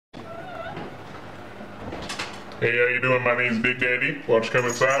Hey, how you doing? My name's Big Daddy. Why don't you come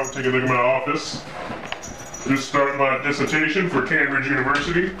inside? We'll take a look at my office. Just started my dissertation for Cambridge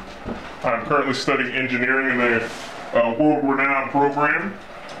University. I'm currently studying engineering in a world-renowned program.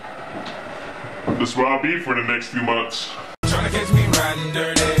 This is where I'll be for the next few months. Trying to catch me riding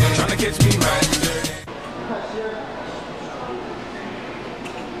dirty. Trying to catch me riding dirty.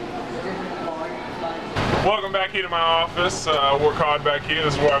 Welcome back here to my office. I work hard back here.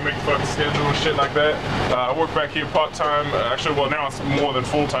 This is where I make fucking schedule and shit like that. I work back here part-time. Actually, well, now it's more than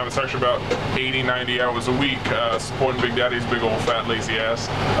full-time. It's actually about 80, 90 hours a week, supporting Big Daddy's big old fat lazy ass.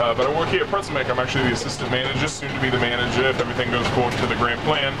 But I work here at Pretzel Maker. I'm actually the assistant manager, soon to be the manager if everything goes according to the grand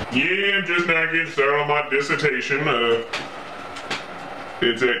plan. Yeah, I'm just now getting started on my dissertation.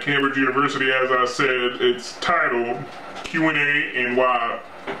 It's at Cambridge University, as I said. It's titled Q&A and Why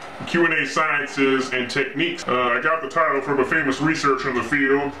Q&A Sciences and Techniques. I got the title from a famous researcher in the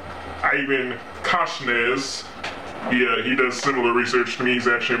field, Ivan Kashnez. He does similar research to me. He's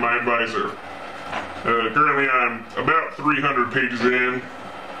actually my advisor. Currently I'm about 300 pages in.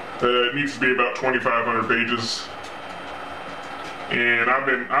 It needs to be about 2,500 pages. And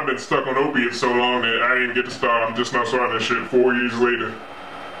I've been stuck on opiates so long that I didn't get to start. I'm just now starting this shit 4 years later.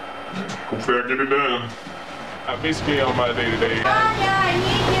 Hopefully I get it done. Basically on my day-to-day. Oh yeah, I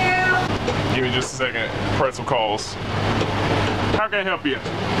need you. Give me just a second. Pretzel calls. How can I help you?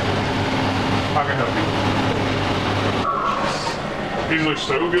 How can I help you? These look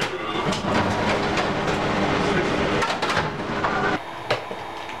so good.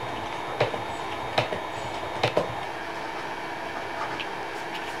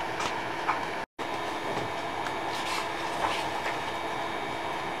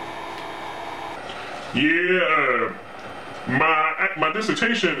 Yeah, my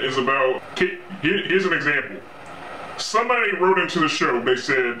dissertation is about, here's an example. Somebody wrote into the show, they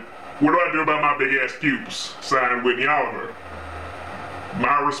said, what do I do about my big ass pubes? Signed, Whitney Oliver.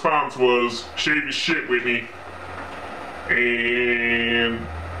 My response was, shave your shit, Whitney. And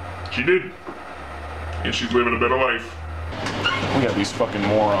she did. And she's living a better life. We got these fucking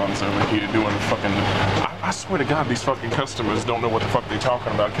morons over here doing fucking... I swear to God, these fucking customers don't know what the fuck they're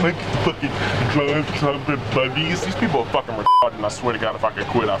talking about. Can I fucking drive trumpet buggies? These people are fucking retarded, and I swear to God, if I could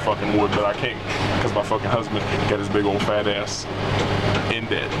quit, I fucking would, but I can't. Because my fucking husband got his big old fat ass in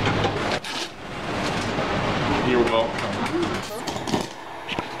debt. You're welcome.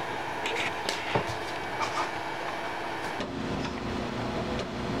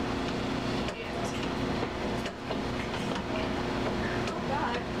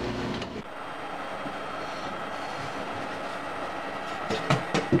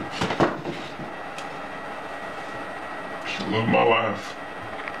 Live my life.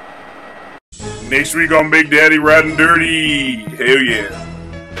 Next week on Big Daddy Riding Dirty. Hell yeah.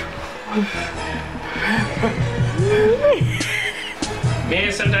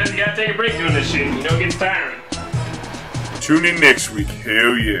 Man, sometimes you gotta take a break doing this shit. You know, it gets tiring. Tune in next week.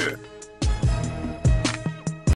 Hell yeah.